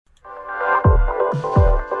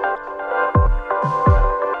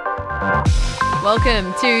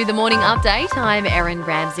Welcome to the Morning Update. I'm Erin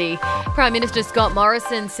Ramsey. Prime Minister Scott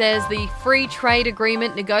Morrison says the free trade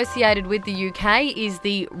agreement negotiated with the UK is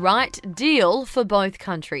the right deal for both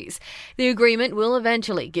countries. The agreement will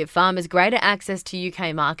eventually give farmers greater access to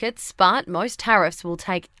UK markets, but most tariffs will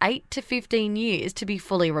take 8 to 15 years to be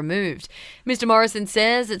fully removed. Mr Morrison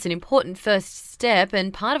says it's an important first step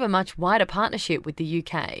and part of a much wider partnership with the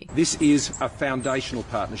UK. This is a foundational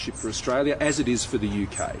partnership for Australia, as it is for the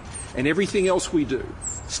UK. And everything else we do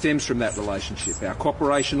stems from that relationship. Our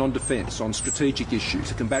cooperation on defence, on strategic issues,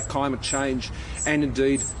 to combat climate change and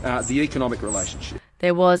indeed the economic relationship.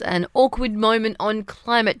 There was an awkward moment on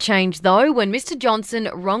climate change, though, when Mr Johnson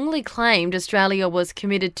wrongly claimed Australia was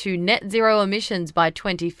committed to net zero emissions by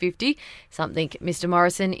 2050, something Mr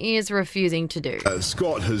Morrison is refusing to do.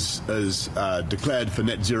 Scott has declared for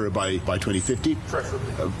net zero by 2050,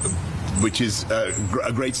 which is a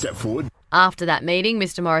great step forward. After that meeting,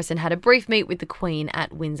 Mr Morrison had a brief meet with the Queen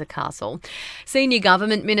at Windsor Castle. Senior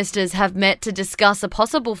government ministers have met to discuss a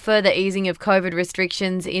possible further easing of COVID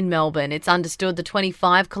restrictions in Melbourne. It's understood the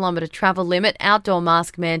 25-kilometre travel limit, outdoor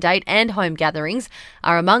mask mandate and home gatherings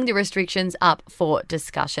are among the restrictions up for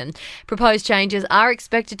discussion. Proposed changes are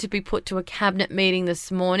expected to be put to a cabinet meeting this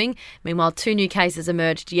morning. Meanwhile, 2 new cases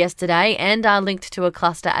emerged yesterday and are linked to a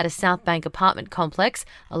cluster at a South Bank apartment complex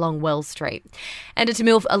along Wells Street. And a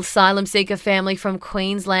Tamil asylum seeker family from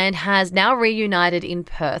Queensland has now reunited in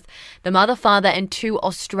Perth. The mother, father and 2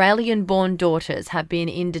 Australian-born daughters have been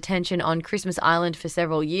in detention on Christmas Island for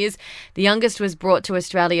several years. The youngest was brought to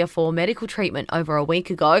Australia for medical treatment over a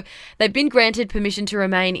week ago. They've been granted permission to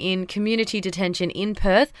remain in community detention in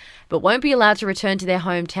Perth, but won't be allowed to return to their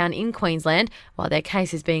hometown in Queensland while their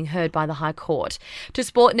case is being heard by the High Court. To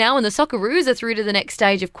sport now, and the Socceroos are through to the next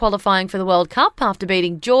stage of qualifying for the World Cup after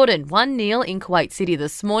beating Jordan 1-0 in Kuwait City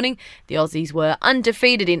this morning. The Aussies were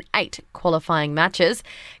undefeated in 8 qualifying matches.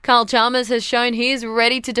 Carl Chalmers has shown he is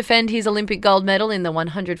ready to defend his Olympic gold medal in the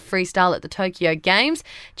 100 freestyle at the Tokyo Games.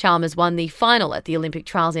 Chalmers won the final at the Olympic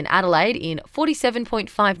trials in Adelaide in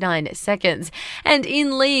 47.59 seconds. And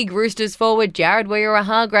in league, Roosters forward Jared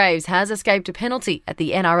Waerea-Hargreaves has escaped a penalty at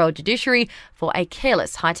the NRL judiciary for a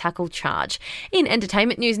careless high tackle charge. In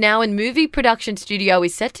entertainment news now, a movie production studio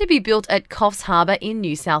is set to be built at Coffs Harbour in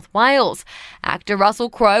New South Wales. Actor Russell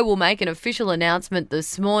Crowe will make an official announcement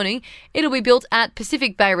this morning. It'll be built at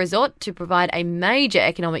Pacific Bay Resort to provide a major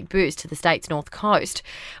economic boost to the state's north coast.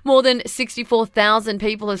 More than 64,000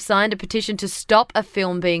 people have signed a petition to stop a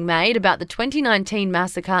film being made about the 2019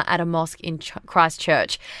 massacre at a mosque in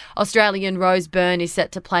Christchurch. Australian Rose Byrne is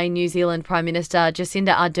set to play New Zealand Prime Minister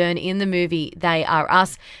Jacinda Ardern in the movie They Are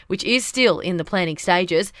Us, which is still in the planning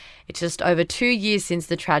stages. It's just over 2 years since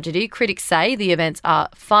the tragedy. Critics say the events are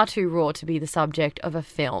far too raw to be the subject of a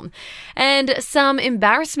film. And some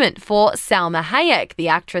embarrassment for Salma Hayek. The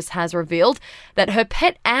actress has revealed that her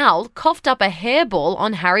pet owl coughed up a hairball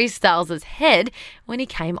on Harry Styles' head when he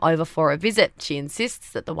came over for a visit. She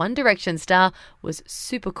insists that the One Direction star was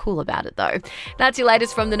super cool about it, though. That's your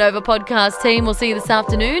latest from the Nova podcast team. We'll see you this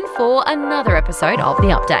afternoon for another episode of The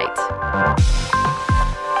Update.